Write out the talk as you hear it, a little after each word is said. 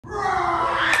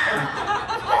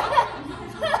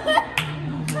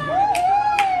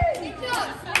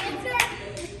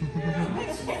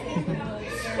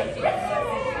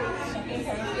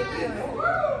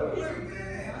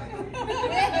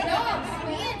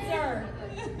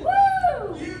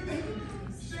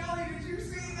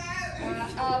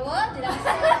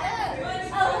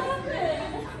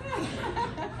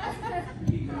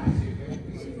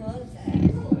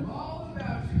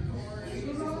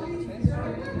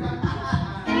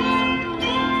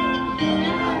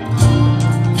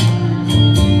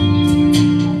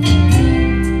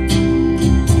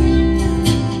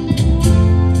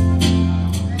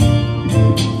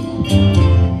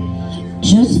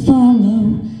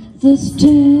the stairway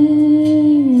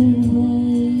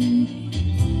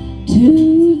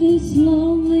to this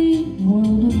lonely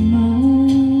world of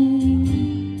mine.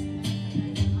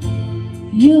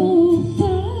 You'll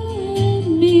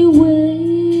find me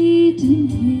waiting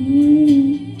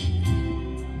here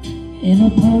in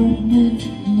apartment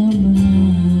number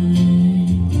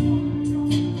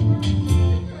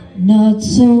 9. Not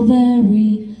so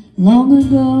very long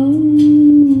ago,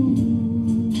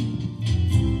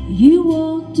 you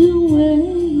walked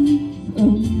away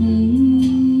from me,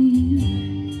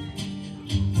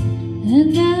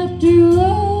 and after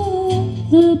all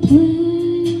the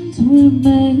plans were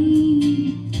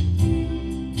made,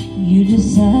 you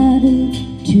decided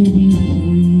to be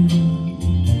free.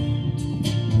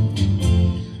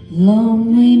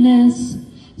 Loneliness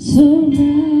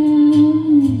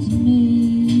surrounds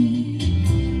me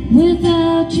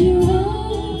without your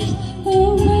arms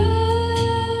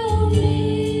around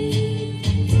me,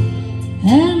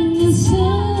 and the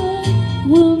sun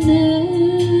will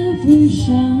never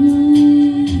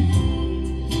shine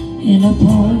in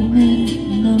apartment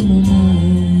number 9.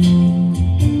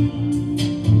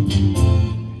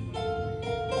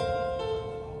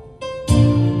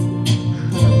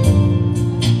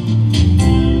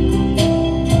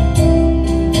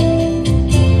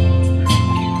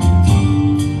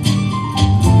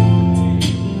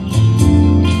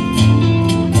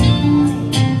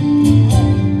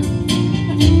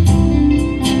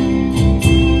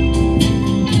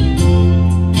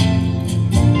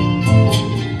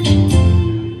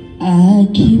 I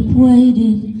keep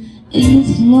waiting in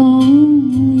this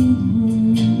lonely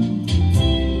room,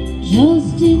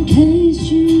 just in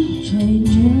case you change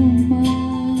your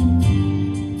mind.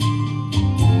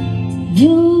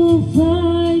 You'll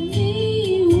find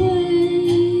me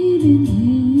waiting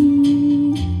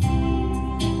here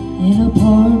in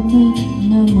apartment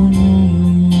number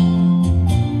 9.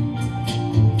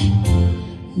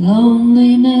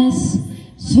 Loneliness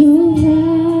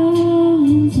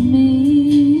surrounds me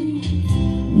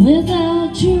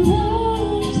without your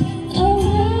arms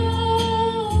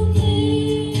around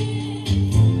me,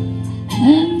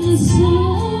 and the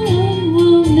sun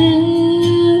will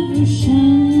never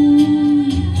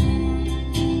shine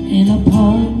in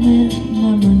apartment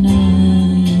number 9.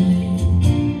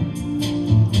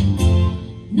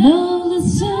 No, the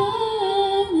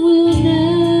sun will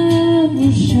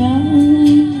never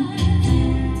shine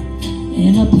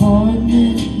in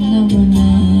apartment number 9.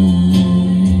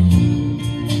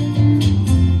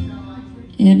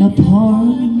 In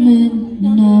apartment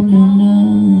number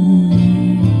 9.